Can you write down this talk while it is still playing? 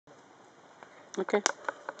Okay.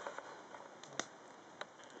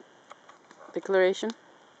 Declaration.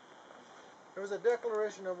 It was a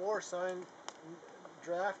declaration of war signed,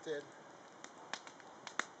 drafted,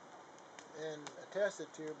 and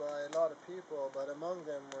attested to by a lot of people, but among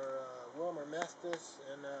them were Wilmer Mestis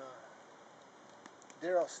and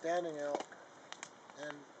Darrell Standing Elk,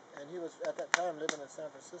 and he was at that time living in San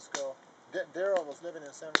Francisco. Darrell was living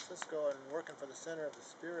in San Francisco and working for the Center of the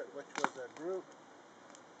Spirit, which was a group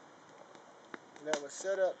that was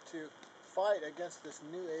set up to fight against this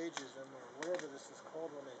New Ageism, or whatever this is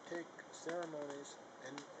called, when they take ceremonies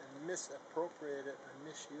and misappropriate it and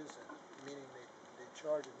misuse it, meaning they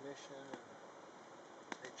charge admission and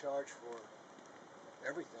they charge for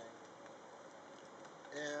everything.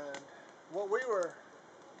 And what we were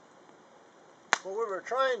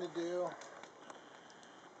trying to do,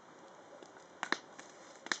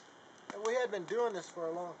 and we had been doing this for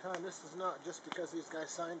a long time. This is not just because these guys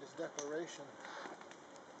signed this declaration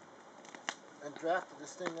and drafted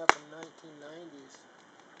this thing up in the 1990s.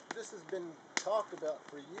 This has been talked about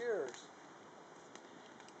for years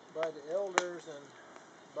by the elders and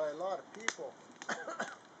by a lot of people.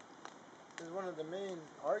 This is one of the main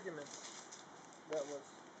arguments that was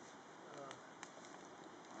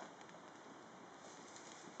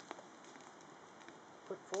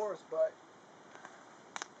put forth by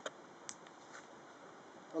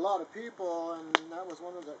a lot of people, and that was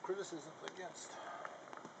one of the criticisms against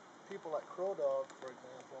people like Crow Dog, for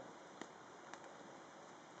example,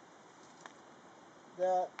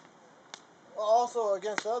 that also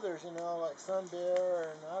against others, like Sun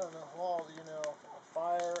Bear and I don't know all,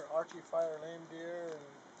 Archie Fire Lame Deer and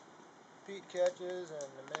Pete Catches and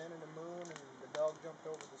the Man in the Moon and the Dog Jumped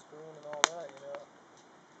Over the Spoon and all that,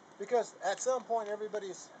 because at some point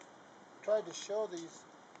everybody's tried to show these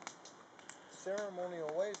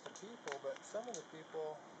ceremonial ways to people, but some of the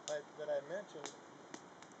people that I mentioned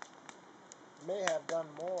may have done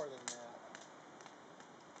more than that.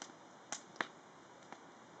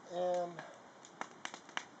 And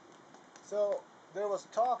so there was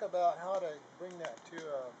talk about how to bring that to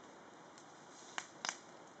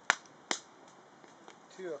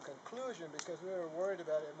a conclusion, because we were worried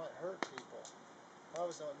about it might hurt people. That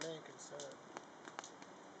was our main concern.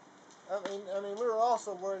 I mean, we were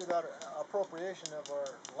also worried about appropriation of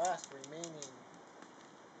our last remaining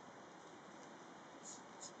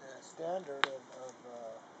standard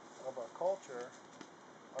of our culture,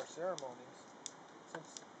 our ceremonies,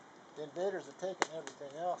 since the invaders have taken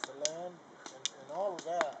everything else, the land and all of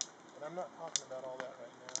that. But I'm not talking about all that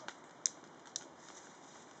right now.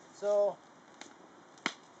 So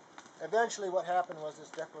eventually what happened was this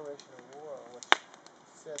declaration of war, which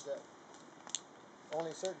said that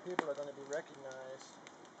only certain people are going to be recognized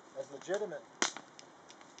as legitimate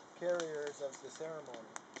carriers of the ceremony,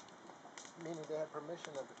 meaning they had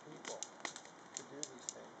permission of the people to do these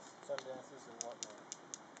things, sundances and whatnot.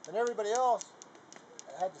 And everybody else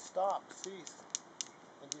had to stop, cease,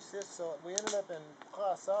 and desist. So we ended up in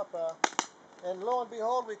Sapa, and lo and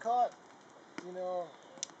behold, we caught,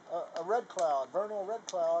 a red cloud, vernal red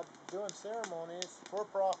cloud, doing ceremonies for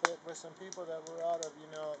profit with some people that were out of,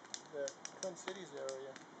 the Twin Cities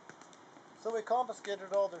area. So we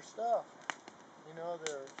confiscated all their stuff,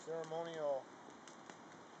 their ceremonial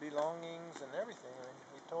belongings and everything. And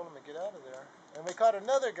we told them to get out of there. And we caught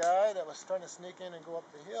another guy that was trying to sneak in and go up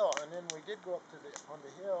the hill. And then we did go up on the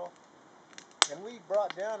hill, and we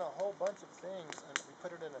brought down a whole bunch of things, and we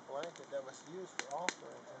put it in a blanket that was used for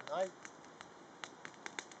offerings. And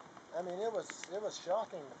I mean, it was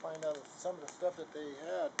shocking to find out some of the stuff that they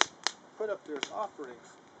had put up there as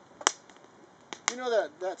offerings. You know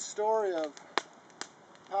that story of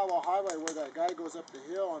Powell Highway where that guy goes up the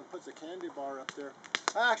hill and puts a candy bar up there?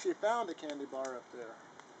 I actually found a candy bar up there.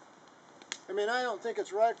 I mean, I don't think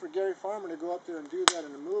it's right for Gary Farmer to go up there and do that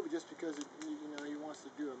in a movie just because he wants to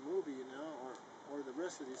do a movie, or the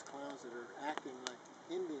rest of these clowns that are acting like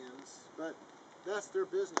Indians. But that's their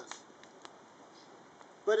business.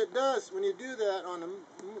 But it does, when you do that on a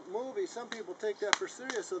movie, some people take that for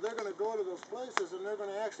serious, so they're going to go to those places and they're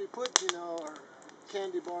going to actually put,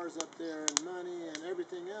 candy bars up there and money and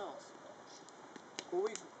everything else. Well,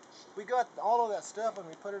 we got all of that stuff and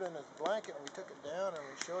we put it in this blanket and we took it down and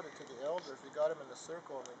we showed it to the elders. We got them in the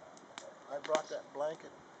circle, and I brought that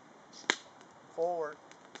blanket forward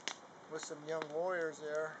with some young warriors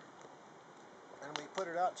there. And we put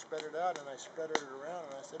it out and spread it out, and I spread it around,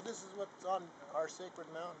 and I said, this is what's on our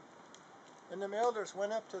sacred mountain. And the elders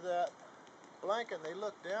went up to that blanket, and they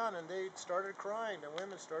looked down, and they started crying. The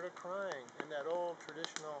women started crying in that old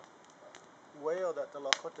traditional wail that the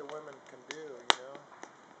Lakota women can do,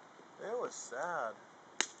 It was sad.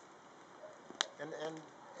 And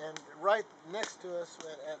right next to us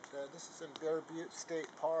this is in Bear Butte State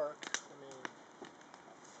Park. I mean,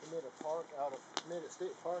 they made a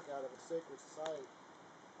state park out of a sacred site,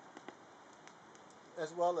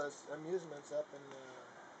 as well as amusements up in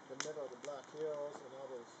the middle of the Black Hills and all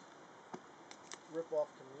those rip-off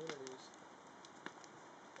communities.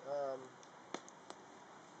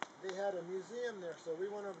 They had a museum there, so we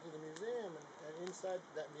went over to the museum, and inside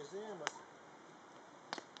that museum was,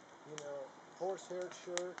 horse-haired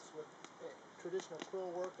shirts with traditional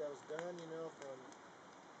quill work that was done, from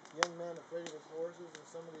Young Man Afraid of His Horses and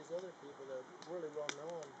some of these other people that are really well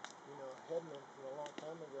known, headmen from a long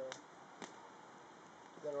time ago,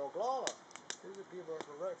 that are Oglala. These are people that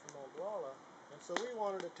are right from Oglala. And so we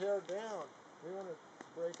wanted to tear it down. We wanted to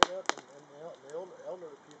break it up, and the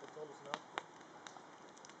elderly people told us not to.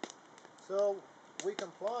 So we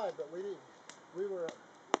complied, but we didn't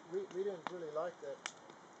really like that,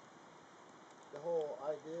 the whole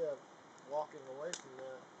idea of walking away from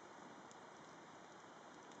that.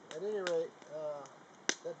 At any rate,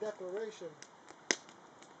 that declaration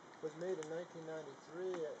was made in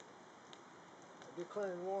 1993,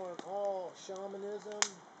 declaring war on all shamanism,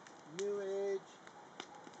 New Age,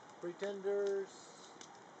 pretenders.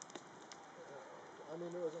 I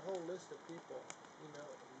mean, there was a whole list of people,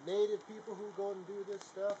 native people who go and do this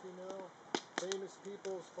stuff, famous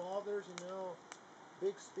people's fathers,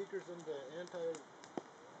 big speakers into anti-this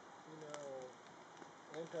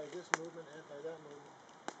movement, anti-that movement,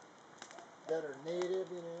 that are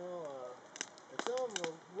native, and some of them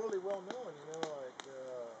are really well known,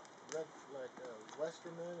 like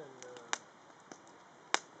Westerman and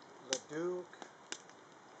LeDuc.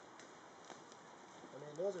 I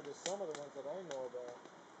mean, those are just some of the ones that I know about.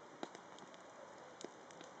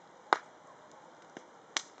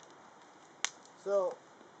 So,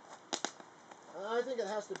 I think it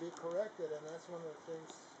has to be corrected, and that's one of the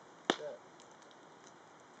things that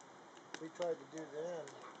we tried to do then.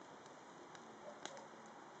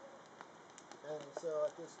 And so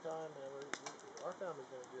at this time, our family's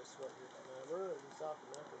going to do a sweat here tonight. We're in South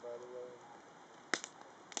America, by the way.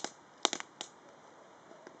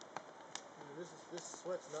 This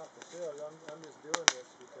sweat's not for sale. I'm just doing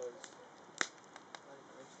this because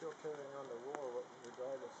I'm still carrying on the war,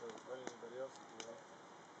 regardless of what anybody else is doing.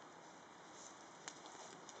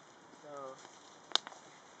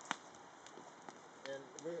 And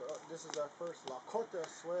this is our first La Corta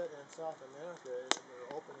sweat in South America, and we're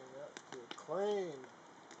opening up to claim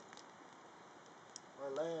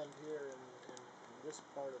our land here in this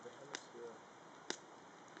part of the hemisphere.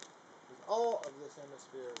 Because all of this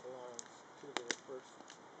hemisphere belongs to the first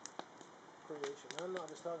creation. And I'm not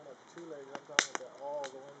just talking about the two-legged, I'm talking about all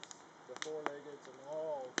the ones, the four-leggeds, and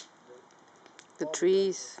all the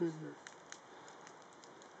trees.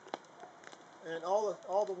 And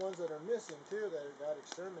all the ones that are missing too, that got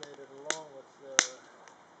exterminated along with a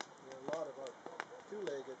lot of our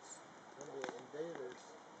two-leggeds when the invaders,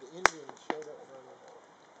 the Indians showed up from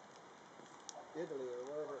Italy or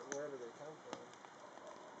wherever they come from.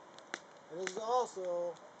 And this is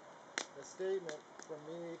also a statement from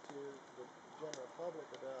me to the general public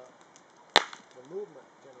about the movement,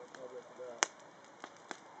 general public, about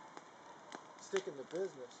sticking to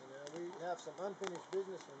business. We have some unfinished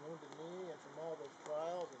business from Wounded Knee and from all those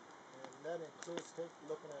trials, and that includes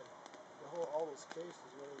looking at all those cases,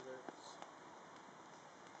 whether they're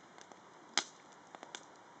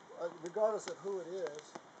regardless of who it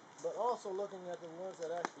is, but also looking at the ones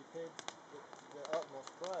that actually paid the utmost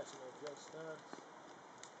price. Joe Stunts,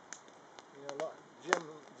 Jim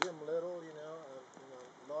Little, a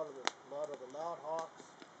lot of the Loud Hawks,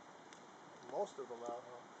 most of the Loud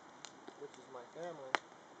Hawks, which is my family,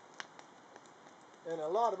 and a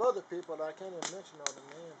lot of other people that I can't even mention all the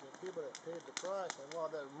names, and people that paid the price. And while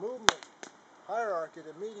the movement hierarchy,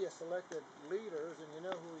 the media selected leaders, and you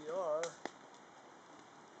know who you are,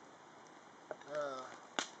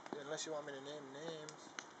 unless you want me to name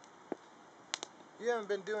names, you haven't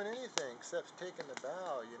been doing anything except taking the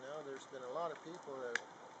bow. There's been a lot of people that.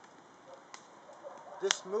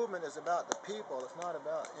 This movement is about the people. It's not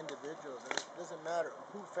about individuals. And it doesn't matter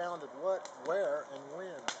who founded what, where, and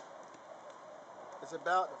when. It's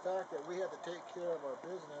about the fact that we have to take care of our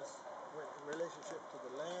business with relationship to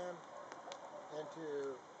the land and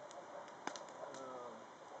to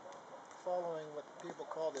following what people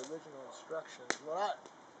call the original instructions.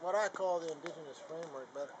 What I call the indigenous framework,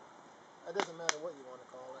 but it doesn't matter what you want to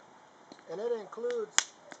call it. And it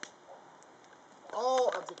includes all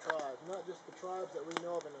of the tribes, not just the tribes that we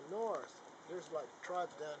know of in the north. There's like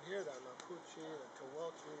tribes down here, that Mapuche and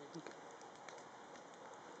Tawelchi.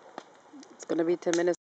 It's going to be 10 minutes.